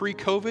ago,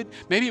 pre-COVID.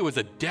 Maybe it was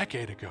a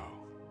decade ago.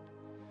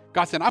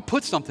 God said, I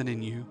put something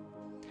in you,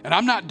 and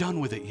I'm not done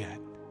with it yet.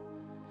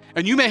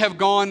 And you may have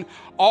gone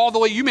all the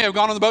way. You may have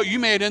gone on the boat. You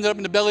may have ended up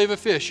in the belly of a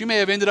fish. You may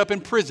have ended up in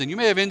prison. You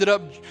may have ended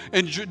up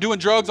doing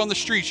drugs on the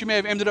streets. You may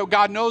have ended up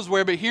God knows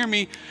where. But hear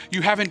me,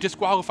 you haven't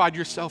disqualified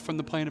yourself from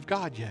the plan of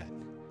God yet.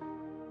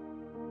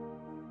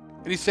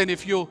 And he's saying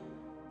if you'll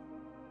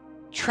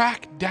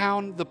track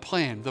down the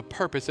plan, the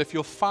purpose, if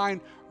you'll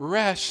find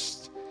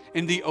rest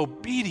in the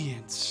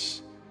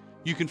obedience,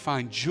 you can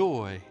find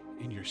joy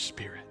in your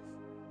spirit.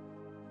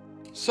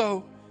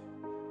 So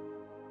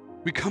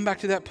we come back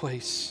to that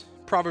place.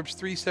 Proverbs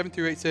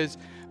 3:7-8 says,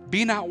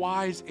 be not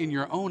wise in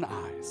your own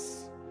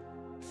eyes.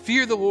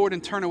 Fear the Lord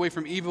and turn away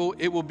from evil.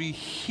 It will be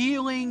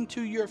healing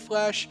to your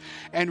flesh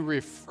and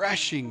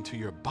refreshing to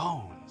your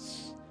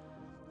bones.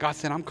 God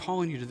said, I'm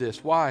calling you to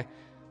this. Why?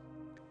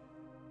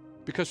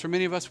 Because for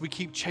many of us, we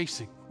keep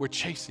chasing. We're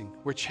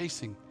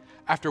chasing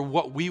after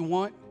what we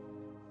want.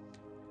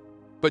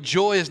 But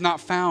joy is not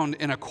found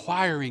in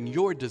acquiring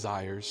your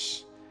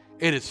desires.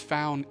 It is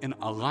found in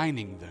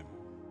aligning them.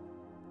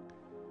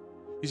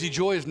 You see,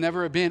 joy has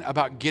never been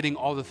about getting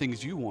all the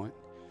things you want.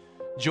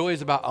 Joy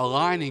is about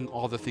aligning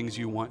all the things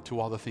you want to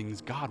all the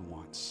things God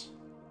wants.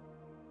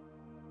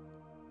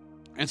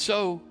 And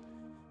so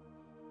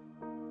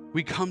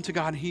we come to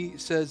God, and he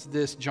says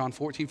this, John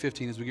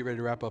 14:15, as we get ready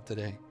to wrap up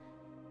today.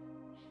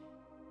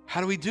 How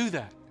do we do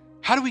that?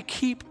 How do we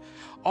keep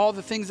all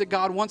the things that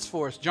God wants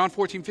for us? John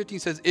 14:15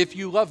 says, if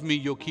you love me,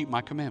 you'll keep my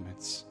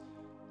commandments.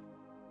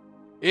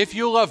 If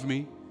you'll love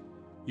me,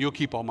 you'll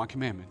keep all my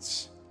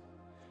commandments.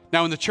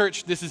 Now in the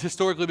church, this has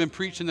historically been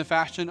preached in the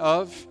fashion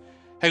of,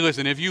 hey,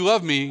 listen, if you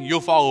love me, you'll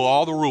follow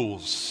all the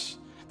rules.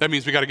 That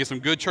means we got to get some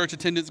good church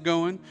attendance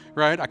going,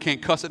 right? I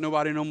can't cuss at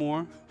nobody no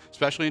more,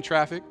 especially in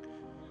traffic.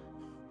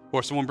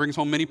 Or someone brings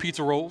home mini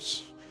pizza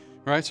rolls,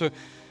 right? So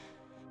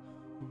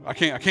I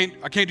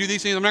can't do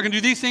these things. I'm not going to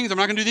do these things. I'm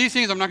not going to do these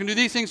things. I'm not going to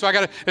do these things. So I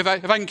got to, if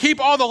I can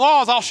keep all the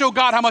laws, I'll show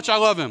God how much I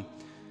love him.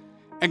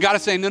 And God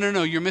is saying,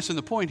 no, you're missing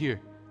the point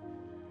here.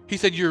 He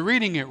said, you're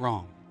reading it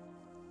wrong.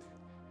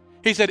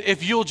 He said,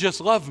 if you'll just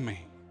love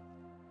me,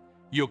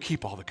 you'll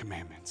keep all the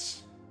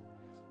commandments.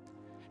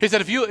 He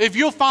said, if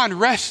you'll find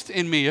rest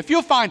in me, if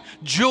you'll find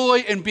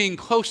joy in being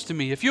close to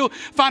me, if you'll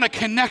find a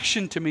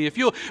connection to me, if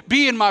you'll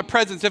be in my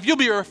presence, if you'll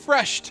be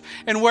refreshed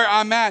in where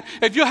I'm at,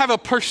 if you'll have a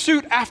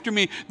pursuit after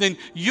me, then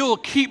you'll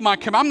keep my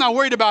commandments. I'm not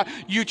worried about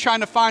you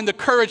trying to find the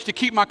courage to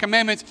keep my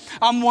commandments.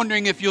 I'm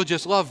wondering if you'll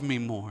just love me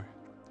more.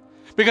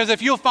 Because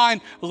if you'll find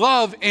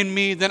love in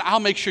me, then I'll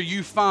make sure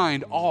you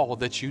find all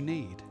that you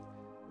need.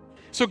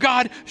 So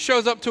God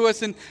shows up to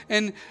us,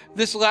 and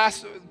this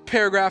last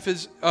paragraph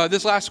is,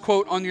 this last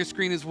quote on your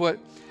screen is what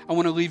I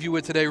want to leave you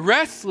with today.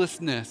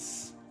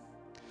 Restlessness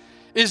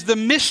is the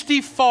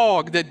misty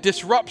fog that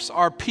disrupts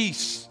our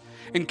peace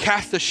and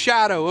casts a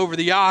shadow over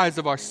the eyes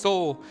of our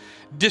soul,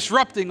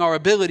 disrupting our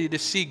ability to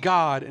see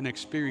God and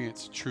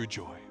experience true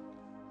joy.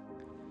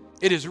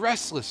 It is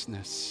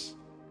restlessness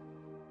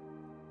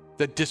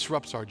that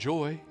disrupts our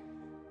joy.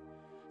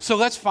 So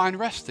let's find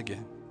rest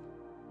again.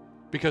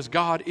 Because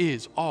God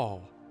is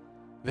all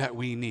that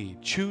we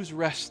need. Choose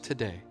rest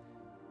today.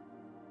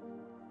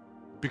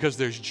 Because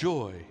there's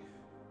joy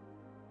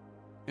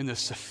in the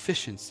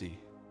sufficiency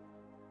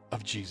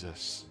of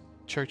Jesus.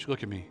 Church,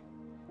 look at me.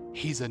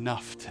 He's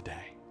enough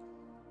today.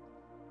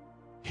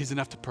 He's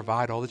enough to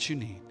provide all that you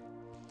need.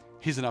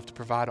 He's enough to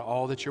provide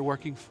all that you're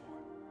working for.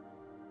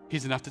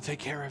 He's enough to take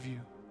care of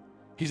you.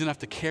 He's enough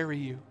to carry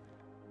you.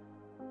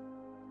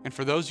 And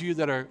for those of you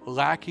that are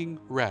lacking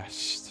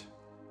rest,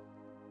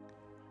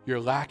 you're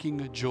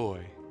lacking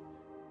joy,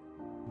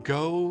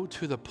 go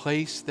to the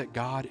place that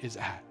God is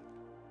at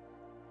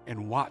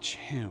and watch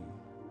him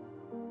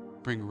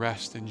bring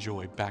rest and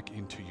joy back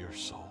into your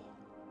soul.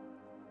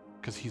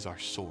 Because he's our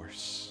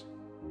source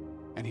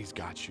and he's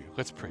got you.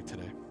 Let's pray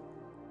today.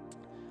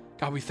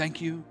 God, we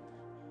thank you.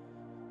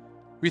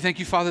 We thank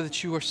you, Father,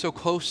 that you are so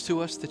close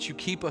to us, that you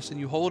keep us and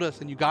you hold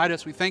us and you guide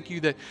us. We thank you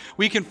that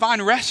we can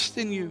find rest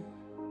in you.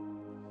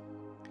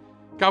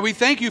 God, we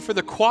thank you for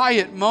the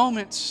quiet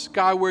moments,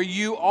 God, where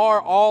you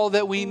are all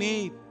that we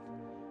need.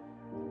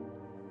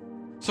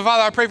 So,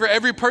 Father, I pray for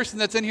every person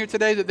that's in here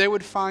today that they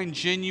would find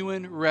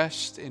genuine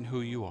rest in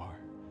who you are.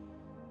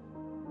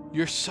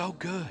 You're so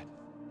good.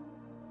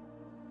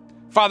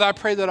 Father, I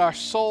pray that our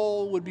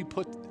soul would be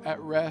put at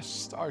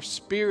rest. Our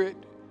spirit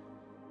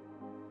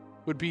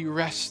would be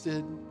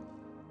rested.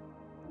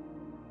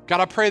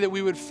 God, I pray that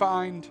we would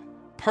find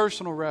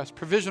personal rest,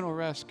 provisional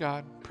rest,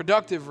 God,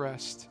 productive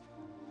rest.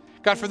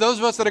 God, for those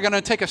of us that are going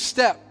to take a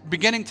step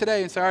beginning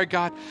today and say, all right,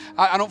 God,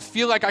 I don't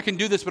feel like I can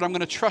do this, but I'm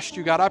going to trust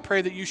you, God. I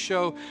pray that you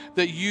show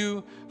that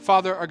you,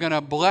 Father, are going to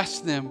bless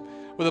them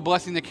with a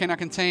blessing they cannot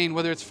contain,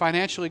 whether it's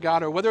financially,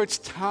 God, or whether it's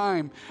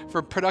time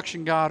for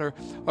production, God,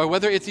 or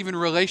whether it's even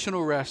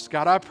relational rest.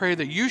 God, I pray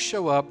that you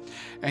show up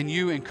and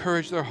you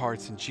encourage their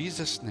hearts in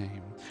Jesus'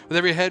 name. With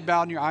every head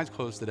bowed and your eyes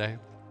closed today.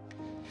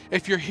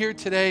 If you're here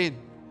today and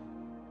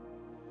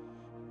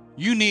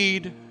you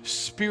need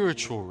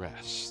spiritual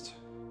rest,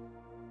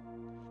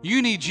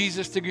 you need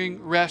Jesus to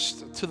bring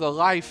rest to the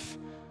life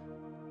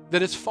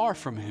that is far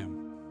from him.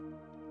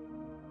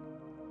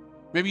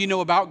 Maybe you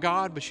know about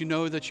God, but you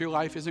know that your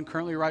life isn't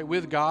currently right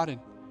with God, and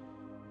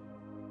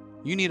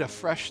you need a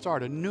fresh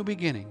start, a new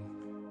beginning.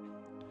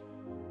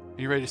 And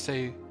you're ready to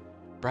say,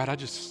 Brad,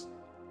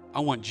 I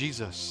want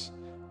Jesus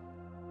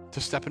to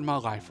step in my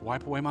life,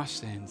 wipe away my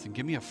sins, and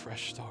give me a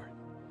fresh start.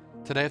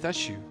 Today, if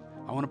that's you,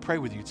 I want to pray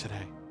with you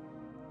today.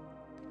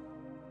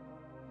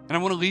 And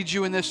I want to lead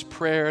you in this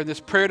prayer. This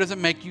prayer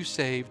doesn't make you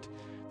saved.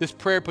 This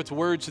prayer puts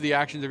words to the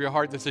actions of your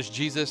heart that says,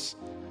 Jesus,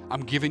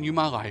 I'm giving you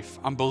my life.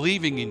 I'm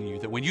believing in you,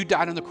 that when you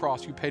died on the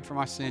cross, you paid for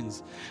my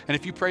sins. And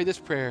if you pray this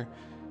prayer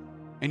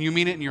and you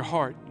mean it in your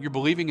heart, you're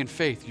believing in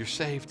faith, you're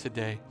saved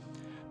today.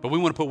 But we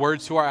want to put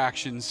words to our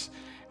actions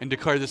and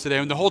declare this today.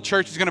 And the whole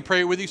church is going to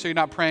pray it with you, so you're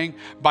not praying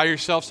by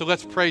yourself. So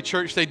let's pray,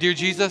 church. Say, Dear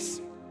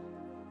Jesus,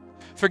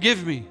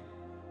 forgive me.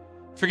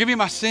 Forgive me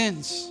my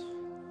sins.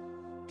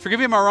 Forgive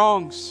me my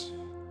wrongs.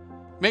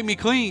 Make me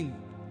clean.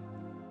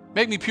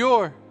 Make me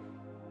pure.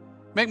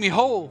 Make me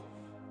whole.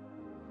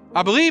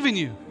 I believe in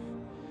you.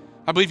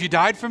 I believe you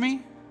died for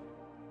me.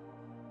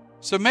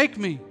 So make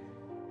me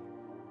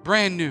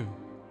brand new.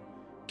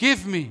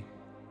 Give me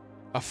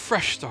a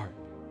fresh start.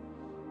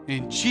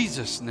 In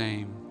Jesus'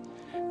 name,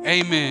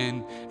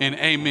 amen and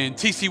amen.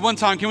 TC, one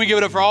time, can we give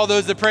it up for all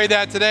those that prayed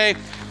that today?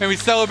 And we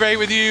celebrate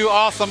with you.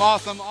 Awesome,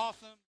 awesome, awesome.